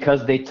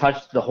because they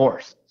touched the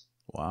horse.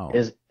 Wow.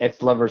 His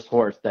ex-lover's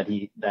horse that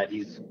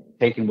he's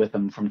taken with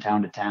him from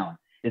town to town.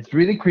 It's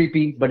really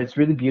creepy, but it's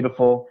really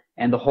beautiful,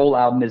 and the whole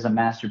album is a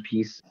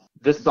masterpiece.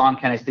 This song,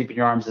 Can I Sleep in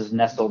Your Arms, is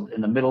nestled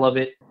in the middle of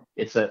it.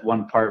 It's at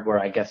one part where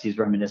I guess he's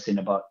reminiscing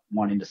about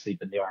wanting to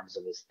sleep in the arms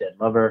of his dead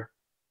lover.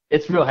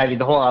 It's real heavy.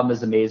 The whole album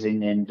is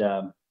amazing, and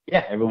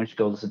yeah, everyone should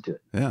go listen to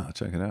it. Yeah, I'll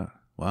check it out.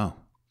 Wow.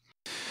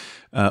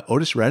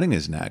 Otis Redding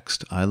is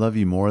next. I Love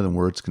You More Than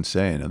Words Can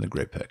Say, another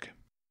great pick.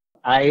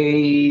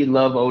 I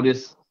love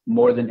Otis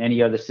more than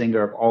any other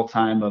singer of all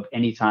time, of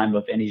any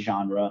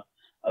genre,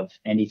 of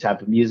any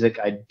type of music.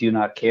 I do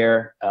not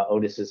care.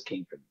 Otis is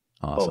king for me.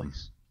 Awesome.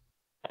 Always.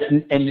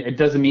 And it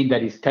doesn't mean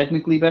that he's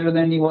technically better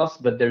than anyone else,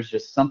 but there's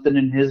just something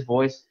in his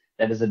voice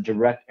that is a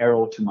direct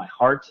arrow to my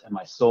heart and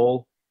my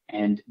soul.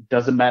 And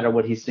doesn't matter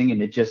what he's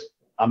singing,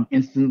 I'm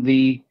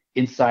instantly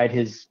inside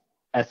his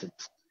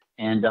essence.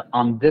 And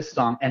on this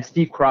song, and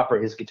Steve Cropper,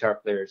 his guitar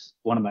player, is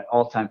one of my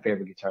all-time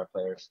favorite guitar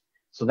players.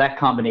 So that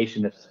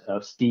combination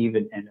of Steve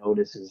and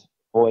Otis's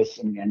voice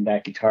and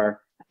that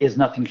guitar is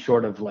nothing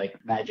short of like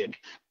magic.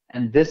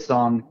 And this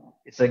song,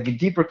 it's like a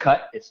deeper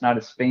cut. It's not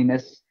as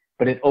famous,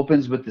 but it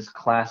opens with this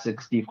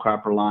classic Steve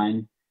Cropper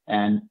line,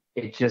 and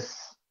it just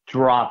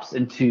drops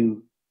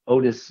into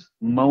Otis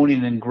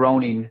moaning and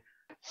groaning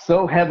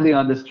so heavily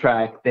on this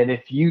track that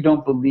if you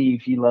don't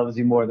believe he loves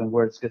you more than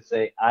words could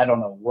say, I don't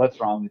know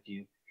what's wrong with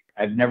you.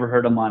 I've never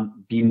heard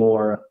him be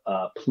more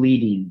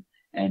pleading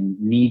and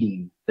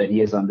needing than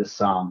he is on this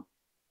song.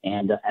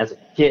 And as a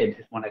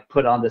kid, when I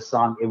put on this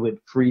song, it would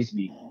freeze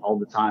me all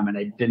the time, and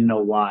I didn't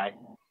know why.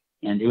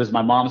 And it was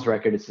my mom's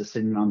record. It's just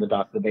sitting on the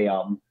Dock of the Bay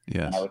album.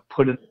 Yes. And I would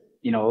put it,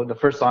 the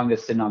first song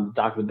that's sitting on the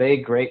Dock of the Bay,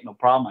 great, no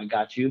problem, I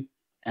got you.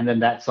 And then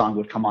that song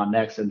would come on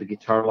next, and the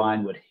guitar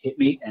line would hit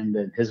me, and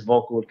then his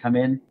vocal would come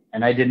in,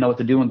 and I didn't know what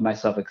to do with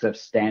myself except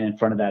stand in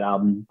front of that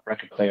album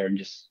record player and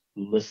just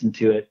listen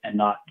to it and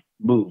not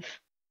move.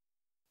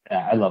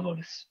 I love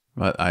Otis.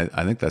 But I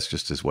think that's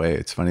just his way.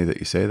 It's funny that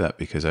you say that,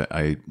 because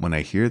I when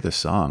I hear the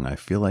song, I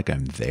feel like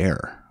I'm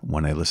there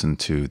when I listen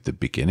to the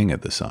beginning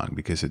of the song,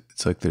 because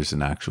it's like there's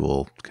an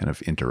actual kind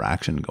of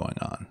interaction going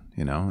on,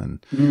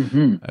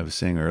 and I was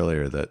saying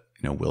earlier that,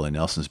 Willie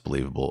Nelson's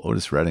believable.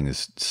 Otis Redding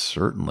is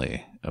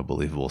certainly a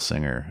believable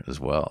singer as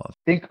well. I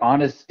think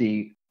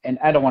honesty, and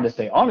I don't want to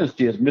say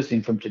honesty is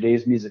missing from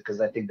today's music,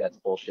 because I think that's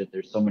bullshit.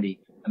 There's so many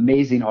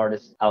amazing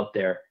artists out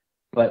there.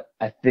 But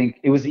I think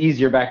it was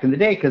easier back in the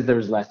day because there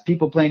was less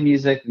people playing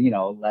music,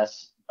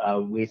 less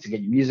ways to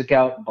get your music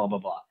out, blah, blah,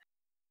 blah.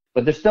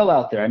 But they're still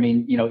out there. I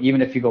mean,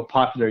 even if you go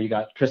popular, you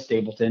got Chris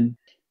Stapleton.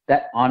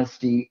 That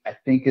honesty, I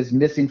think, is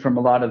missing from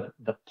a lot of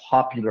the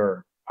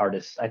popular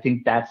artists. I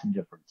think that's the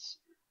difference.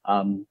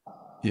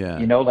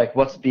 Like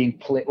what's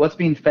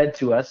being fed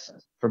to us,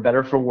 for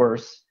better or for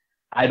worse.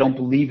 I don't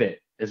believe it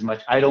as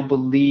much. I don't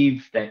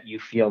believe that you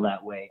feel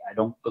that way. I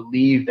don't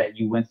believe that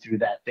you went through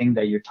that thing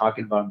that you're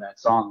talking about in that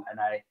song. And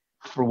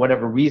for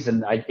whatever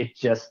reason, it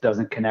just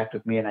doesn't connect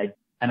with me.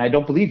 And I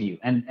don't believe you.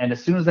 And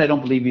as soon as I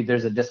don't believe you,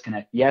 there's a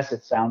disconnect. Yes,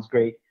 it sounds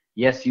great.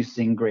 Yes, you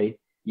sing great.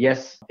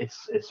 Yes,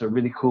 it's a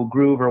really cool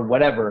groove or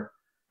whatever,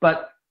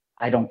 but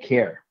I don't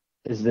care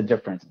is the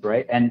difference,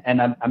 right? And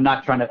I'm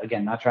not trying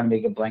to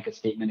make a blanket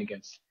statement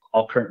against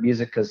all current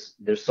music, because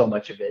there's so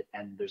much of it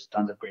and there's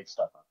tons of great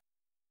stuff.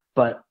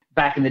 But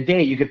back in the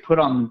day, you could put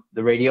on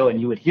the radio and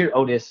you would hear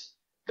Otis,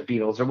 the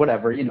Beatles or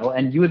whatever,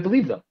 and you would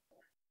believe them.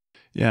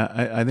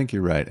 Yeah, I think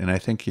you're right. And I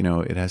think,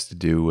 it has to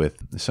do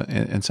with,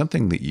 and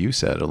something that you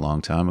said a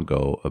long time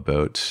ago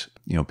about,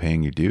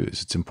 paying your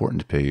dues. It's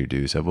important to pay your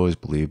dues. I've always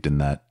believed in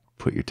that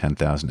put your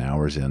 10,000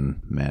 hours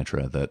in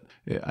mantra. That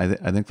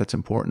I think that's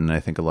important. And I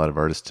think a lot of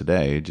artists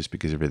today, just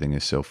because everything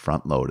is so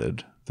front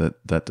loaded,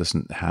 that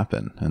doesn't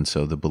happen. And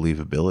so the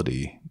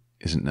believability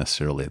isn't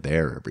necessarily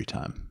there every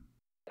time.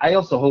 I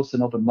also host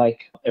an open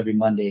mic every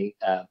Monday,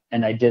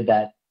 and I did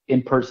that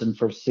in person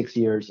for 6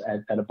 years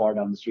at a bar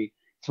down the street.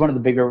 It's one of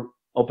the bigger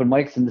open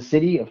mics in the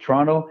city of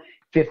Toronto.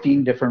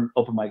 15 different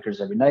open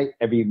micers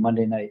every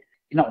Monday night.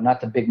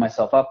 Not to big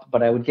myself up,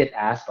 but I would get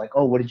asked like,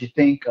 oh, what did you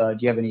think? Do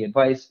you have any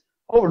advice?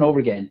 Over and over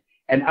again.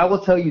 And I will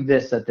tell you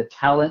this, that the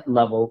talent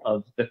level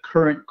of the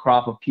current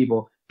crop of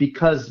people,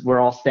 because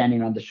we're all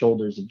standing on the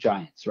shoulders of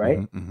giants, right?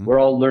 Mm-hmm. We're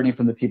all learning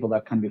from the people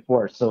that come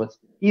before us. So it's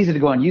easy to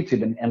go on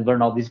YouTube and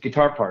learn all these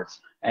guitar parts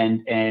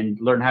and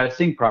learn how to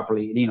sing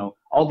properly.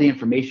 All the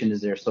information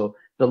is there. So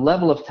the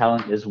level of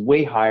talent is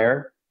way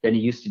higher than it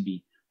used to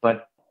be.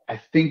 But I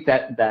think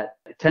that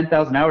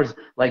 10,000 hours,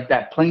 like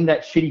that, playing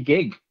that shitty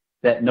gig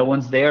that no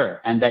one's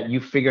there, and that you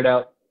figured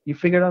out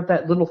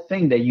that little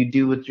thing that you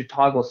do with your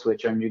toggle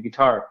switch on your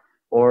guitar,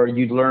 or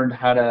you learned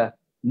how to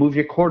move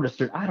your chord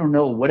to I don't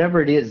know,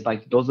 whatever it is,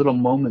 like those little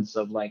moments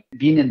of like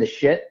being in the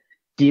shit,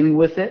 dealing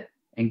with it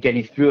and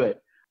getting through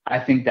it. I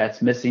think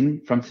that's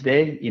missing from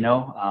today, you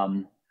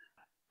know.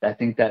 I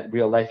think that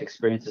real life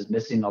experience is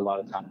missing a lot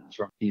of times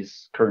from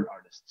these current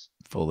artists.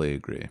 Fully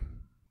agree.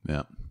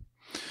 Yeah.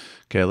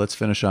 Okay, let's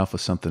finish off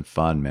with something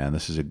fun, man.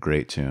 This is a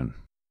great tune.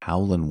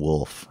 Howlin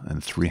Wolf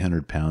and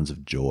 300 Pounds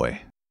of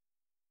Joy.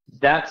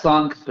 That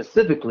song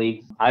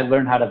specifically, I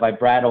learned how to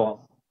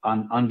vibrato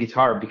on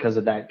guitar because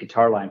of that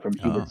guitar line from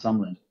Hubert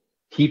Sumlin.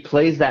 He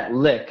plays that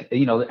lick,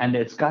 you know, and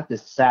it's got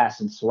this sass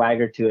and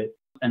swagger to it.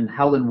 And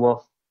Howlin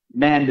Wolf,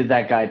 man, did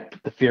that guy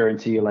put the fear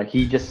into you. Like,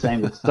 he just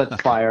sang with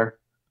such fire.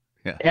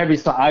 Yeah. Every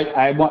song,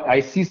 I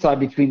seesaw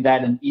between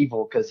that and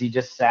Evil, because he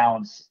just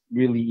sounds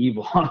really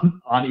evil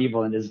on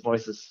Evil, and his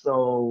voice is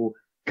so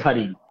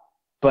cutting.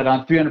 But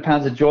on 300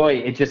 Pounds of Joy,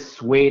 it just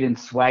swayed and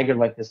swaggered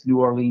like this New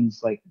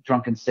Orleans, like,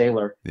 drunken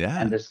sailor. Yeah.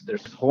 And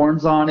there's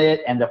horns on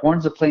it, and the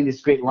horns are playing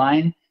this great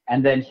line.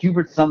 And then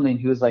Hubert Sumlin,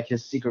 who is like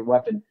his secret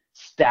weapon,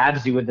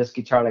 stabs you with this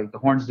guitar, like the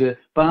horns do it.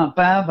 Ba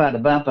ba ba da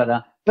ba ba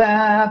da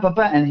ba ba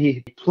ba, and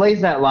he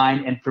plays that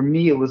line. And for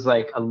me, it was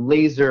like a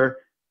laser,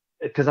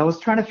 because I was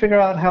trying to figure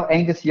out how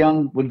Angus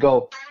Young would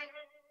go,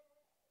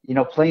 you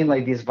know, playing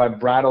like these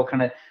vibrato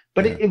kind of,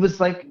 but it was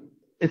like,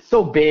 it's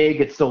so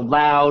big, it's so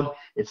loud,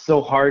 it's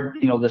so hard,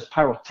 you know, there's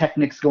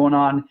pyrotechnics going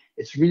on.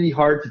 It's really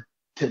hard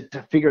to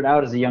figure it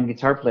out as a young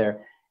guitar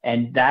player.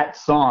 And that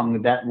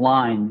song, that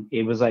line,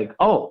 it was like,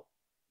 oh,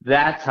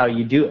 that's how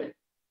you do it.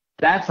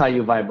 That's how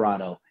you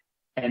vibrato.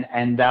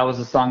 And that was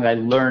a song I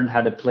learned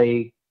how to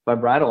play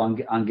vibrato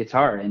on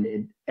guitar.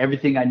 And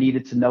everything I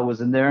needed to know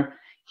was in there.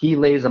 He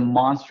lays a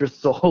monstrous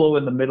solo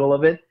in the middle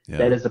of it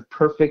that is a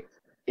perfect,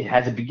 it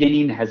has a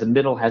beginning, has a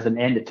middle, has an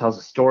end. It tells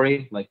a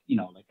story, like, you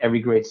know, like every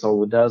great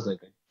solo does,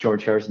 like a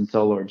George Harrison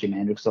solo or Jimi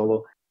Hendrix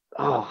solo.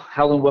 Oh,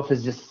 Howlin' Wolf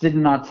is just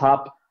sitting on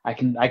top. I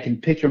can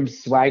picture him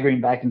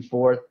swaggering back and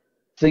forth,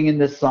 singing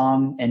this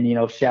song and, you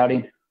know,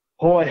 shouting,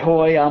 "Hoy,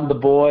 hoy, I'm the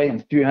boy.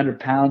 I'm 300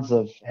 pounds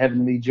of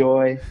heavenly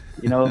joy."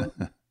 You know,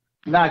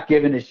 not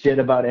giving a shit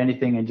about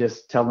anything and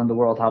just telling the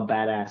world how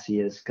badass he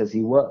is, because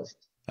he was.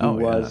 He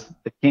was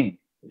the king,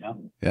 you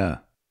know? Yeah.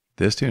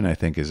 This tune, I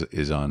think,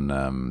 is on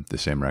the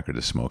same record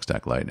as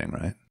Smokestack Lightning,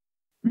 right?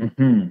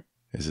 Mm-hmm.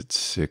 Is it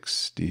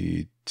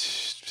 60,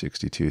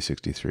 62,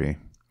 63?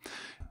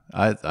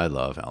 I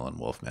love Howlin'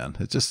 Wolf, man.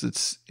 It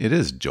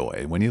is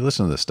joy. When you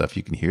listen to this stuff,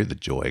 you can hear the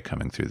joy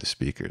coming through the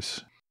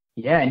speakers.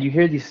 Yeah, and you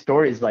hear these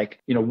stories like,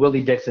 you know,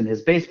 Willie Dixon,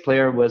 his bass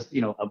player, was,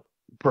 you know, a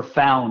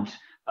profound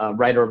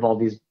writer of all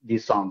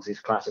these songs, these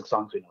classic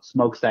songs, you know,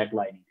 Smokestack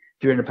Lightning,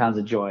 300 Pounds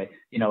of Joy,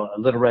 you know, A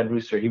Little Red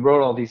Rooster. He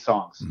wrote all these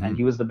songs, and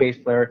he was the bass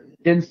player,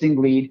 didn't sing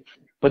lead.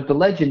 But the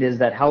legend is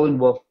that Howlin'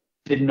 Wolf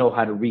didn't know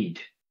how to read.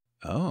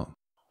 Oh.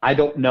 I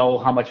don't know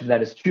how much of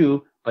that is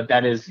true, but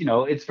that is, you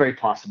know, it's very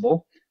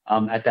possible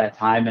at that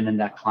time and in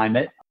that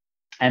climate.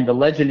 And the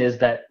legend is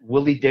that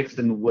Willie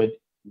Dixon would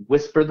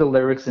whisper the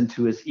lyrics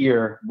into his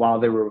ear while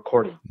they were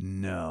recording.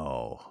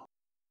 No.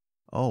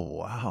 Oh,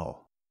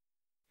 wow.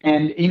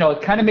 And, you know,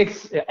 it kind of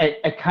makes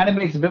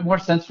a bit more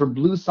sense for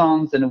blues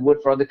songs than it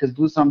would for other, because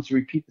blues songs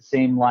repeat the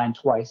same line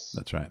twice.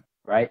 That's right.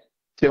 Right?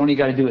 So you only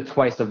got to do it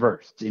twice a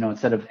verse, you know,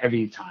 instead of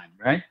every time,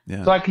 right?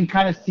 Yeah. So I can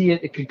kind of see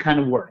it. It could kind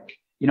of work,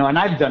 you know, and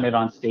I've done it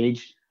on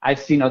stage. I've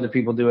seen other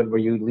people do it where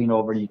you lean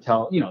over and you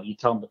tell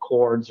them the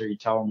chords, or you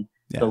tell them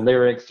the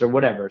lyrics or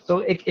whatever. So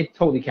it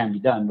totally can be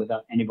done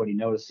without anybody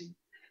noticing.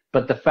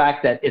 But the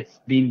fact that it's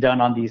being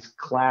done on these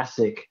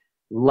classic,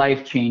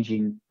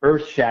 life-changing,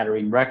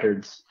 earth-shattering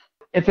records,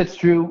 if it's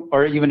true,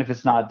 or even if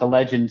it's not, the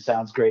legend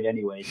sounds great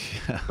anyway.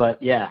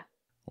 But yeah,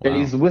 that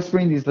he's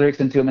whispering these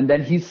lyrics into him, and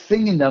then he's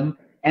singing them.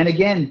 And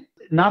again,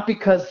 not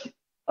because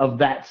of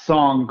that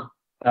song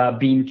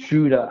being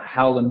true to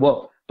Howlin'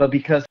 Wolf, but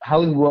because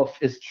Howlin' Wolf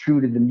is true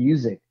to the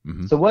music.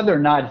 Mm-hmm. So whether or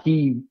not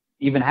he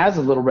even has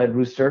a Little Red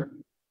Rooster,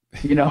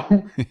 you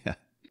know,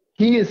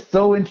 he is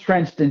so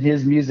entrenched in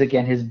his music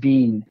and his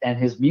being and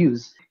his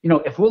muse. You know,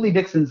 if Willie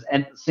Dixon's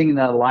singing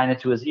that line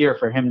into his ear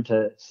for him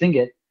to sing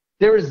it,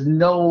 there is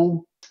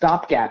no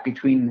stopgap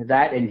between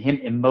that and him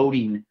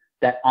emoting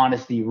that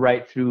honesty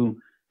right through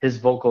his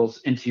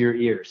vocals into your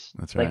ears.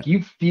 That's right. Like,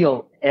 you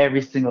feel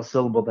every single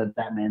syllable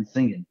that man's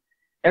singing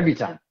every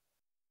time.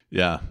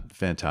 Yeah,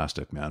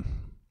 fantastic, man.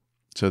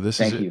 So this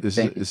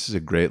is a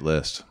great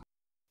list.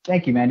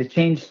 Thank you, man. It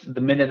changed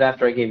the minute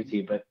after I gave it to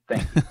you, but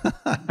thank you.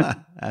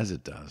 As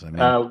it does. I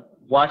mean,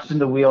 Watching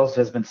the Wheels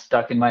has been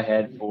stuck in my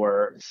head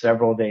for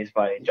several days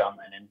by John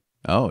Lennon.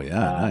 Oh,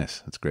 yeah,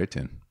 nice. That's a great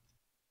tune.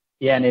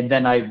 Yeah, and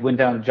then I went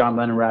down the John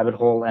Lennon rabbit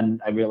hole,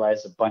 and I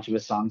realized a bunch of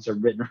his songs are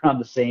written around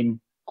the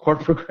same chord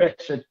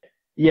progression.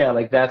 Yeah,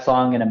 like that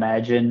song and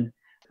Imagine.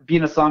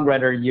 Being a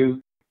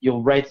songwriter,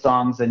 you'll write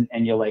songs and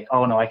you're like,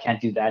 oh no, I can't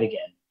do that again.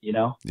 You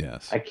know?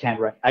 Yes. I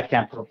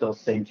can't put those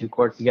same two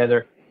chords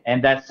together.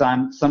 And that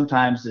song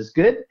sometimes is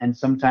good, and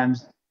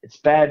sometimes it's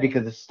bad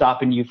because it's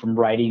stopping you from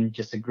writing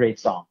just a great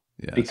song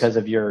because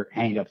of your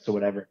hangups or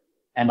whatever.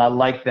 And I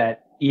like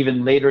that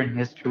even later in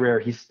his career,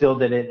 he still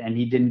did it and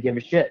he didn't give a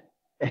shit.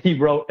 He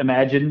wrote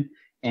Imagine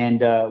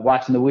and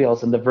Watching the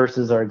Wheels, and the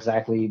verses are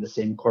exactly the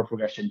same chord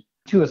progression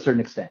to a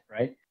certain extent,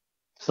 right?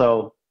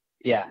 So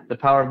yeah, the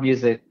power of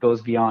music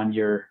goes beyond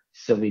your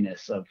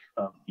silliness of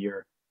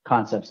your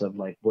concepts of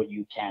like what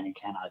you can and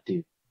cannot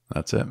do.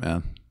 That's it,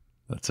 man.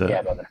 That's it.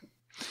 Yeah, brother.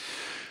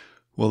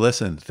 Well,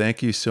 listen,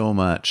 thank you so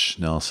much,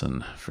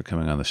 Nelson, for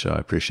coming on the show. I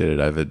appreciate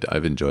it.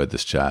 I've enjoyed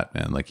this chat,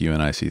 man. Like, you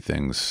and I see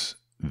things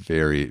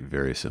very,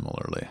 very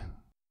similarly.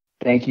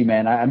 Thank you,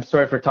 man. I'm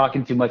sorry for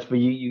talking too much, but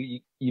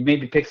you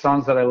made me pick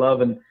songs that I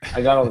love, and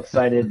I got all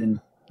excited, and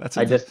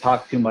I just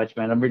talked too much,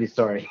 man. I'm really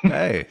sorry.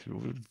 Hey,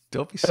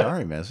 don't be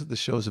sorry, man. That's what the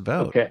show's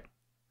about. Okay.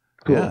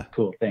 Cool. Yeah.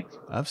 Cool. Thanks.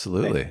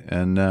 Absolutely.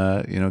 Thanks.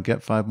 And,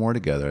 get 5 more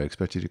together. I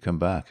expect you to come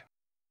back.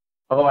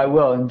 Oh, I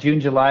will. In June,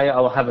 July,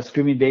 I'll have a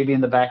screaming baby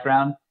in the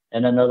background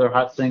and another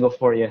hot single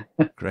for you.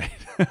 Great.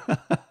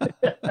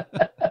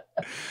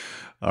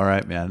 All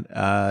right, man.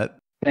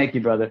 Thank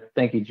you, brother.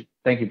 Thank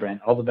you,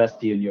 Brent. All the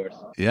best to you and yours.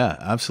 Yeah,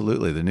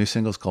 absolutely. The new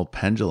single's called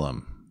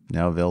Pendulum,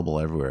 now available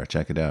everywhere.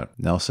 Check it out.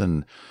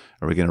 Nelson,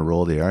 are we going to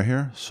roll the R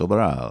here?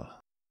 Sobral.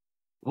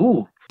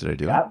 Ooh. Did I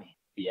do got it? Me.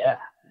 Yeah,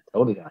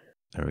 totally got it.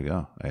 There we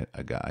go.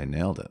 I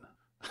nailed it.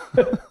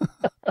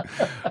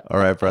 All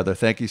right, brother.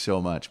 Thank you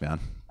so much, man.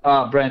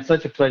 Brent,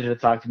 such a pleasure to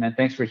talk to you, man.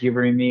 Thanks for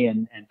humoring me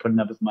and putting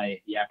up with my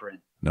yappering.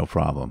 No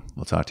problem.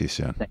 We'll talk to you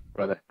soon. Thanks,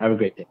 brother. Have a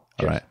great day.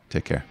 Cheers. All right.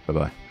 Take care.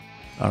 Bye-bye.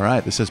 All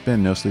right. This has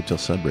been No Sleep Till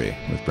Sudbury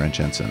with Brent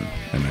Jensen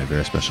and my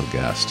very special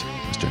guest,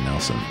 Mr.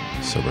 Nelson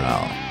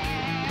Sobral.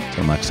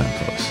 Till next time,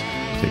 folks.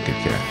 Take good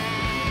care.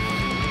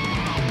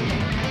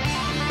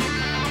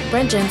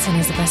 Brent Jensen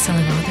is the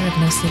best-selling author of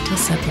No Sleep Till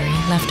Sudbury,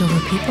 Leftover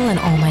People, and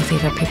All My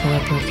Favorite People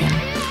Are Broken.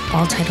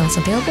 All titles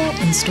available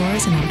in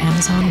stores and on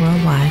Amazon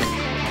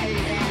worldwide.